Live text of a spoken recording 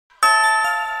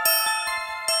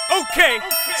Okay.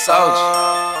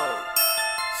 Soulja.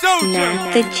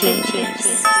 Not the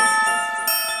genius.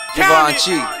 Javon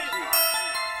G.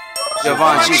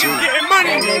 Javon G. Getting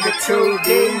money. Nigga too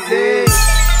easy.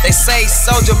 They say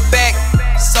Soulja back,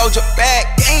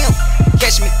 damn.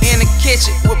 Catch me in the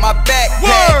kitchen with my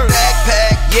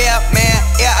backpack. Yeah, man,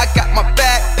 yeah, I got my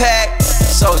backpack.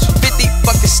 Soulja, 50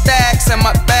 fucking stacks in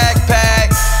my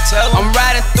backpack. I'm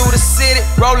riding through the city,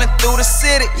 rolling through the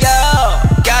city, yeah.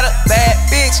 Got a bad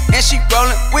bitch and she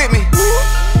rolling with me.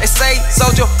 They say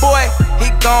Soulja boy, he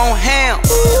gon' ham.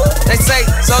 They say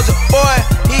Soulja boy,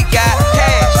 he got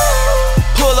cash.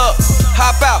 Pull up,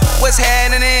 hop out, what's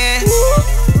happening?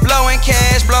 Blowing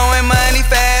cash, blowing money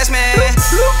fast, man.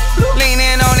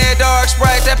 Leaning on that dark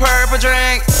Sprite, that purple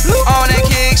drink. On that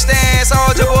kickstand,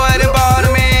 Soulja boy done bought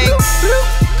a mink.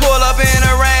 Pull up in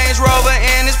a Range Rover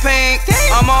and it's pink.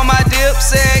 I'm on my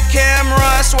dipset,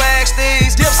 camron, swag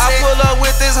steez. I pull up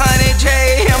with this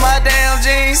 100J in my damn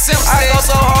jeans. I go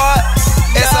so hard,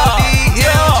 sodmg.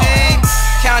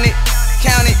 Count it,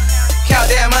 count it, count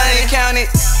that money, count it,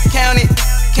 count it,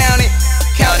 count it,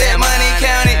 count that money,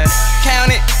 count it, count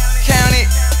it, count it,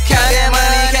 count that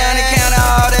money, count it, count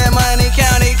all that money,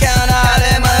 count it, count all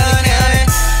that money, count it,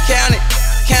 count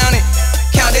it,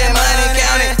 count that money,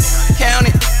 count it, count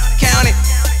it, count it,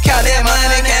 count that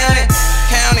money, count it,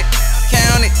 count it,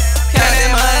 count it, count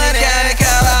that money, count it,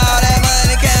 count all that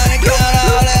money, count it, count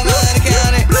all that money,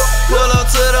 count it. Pull up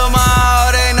to the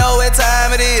mall, they know what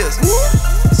time it is.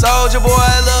 Soulja boy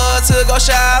love to go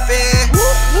shopping.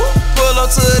 Pull up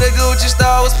to the Gucci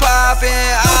store, was poppin'.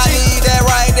 I need that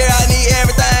right there, I need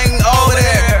everything over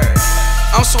there.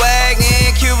 I'm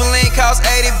swaggin', Cuban link cost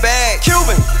 80 bags.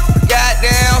 Cuban.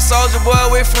 Goddamn Soulja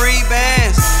boy with free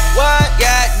bands. What?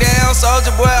 Goddamn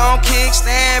Soulja boy on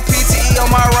kickstand, PTE on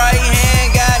my right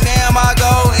hand. Goddamn I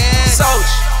go in.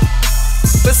 Soulja.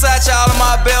 Versace all on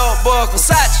my belt buckle.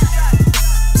 Versace.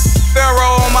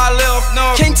 Pharaoh on my left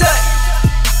nose. King Tut.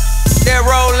 That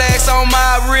Rolex on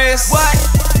my wrist. What?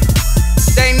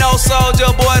 They know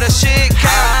Soulja boy the shit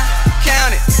count.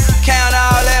 Count it, count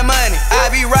all that money. I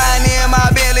be riding in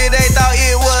my Bentley, they thought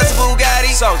it was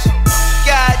Bugatti. Soulja.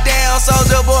 Goddamn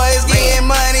Soulja boy is getting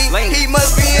money. He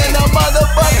must be in the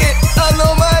motherfucking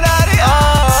Illuminati.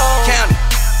 Count it,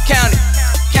 count it,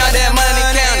 count that money,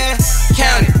 count it,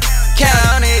 count it,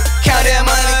 count it, count that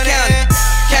money, count it,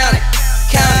 count it,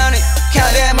 count it,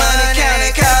 count that money, count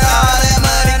it, count all that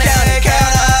money, count it,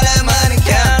 count all that money,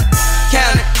 count it,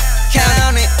 count it,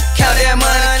 count it, count that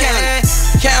money, count it,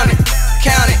 count it,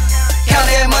 count it, count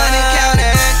that money, count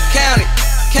it, count it,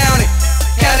 count it,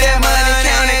 count that money,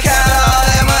 count it, count all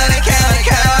that money, count it,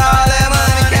 count all that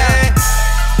money, count it.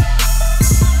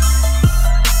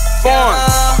 Born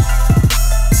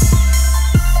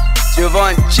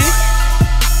Javon G,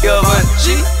 Javon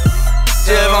G,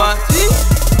 Javon G.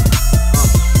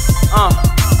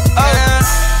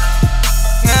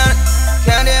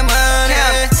 Count that money,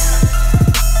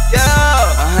 yeah.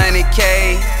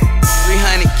 100K,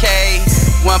 300K,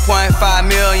 1.5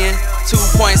 million,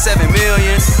 2.7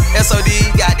 million. SOD,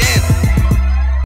 goddamn.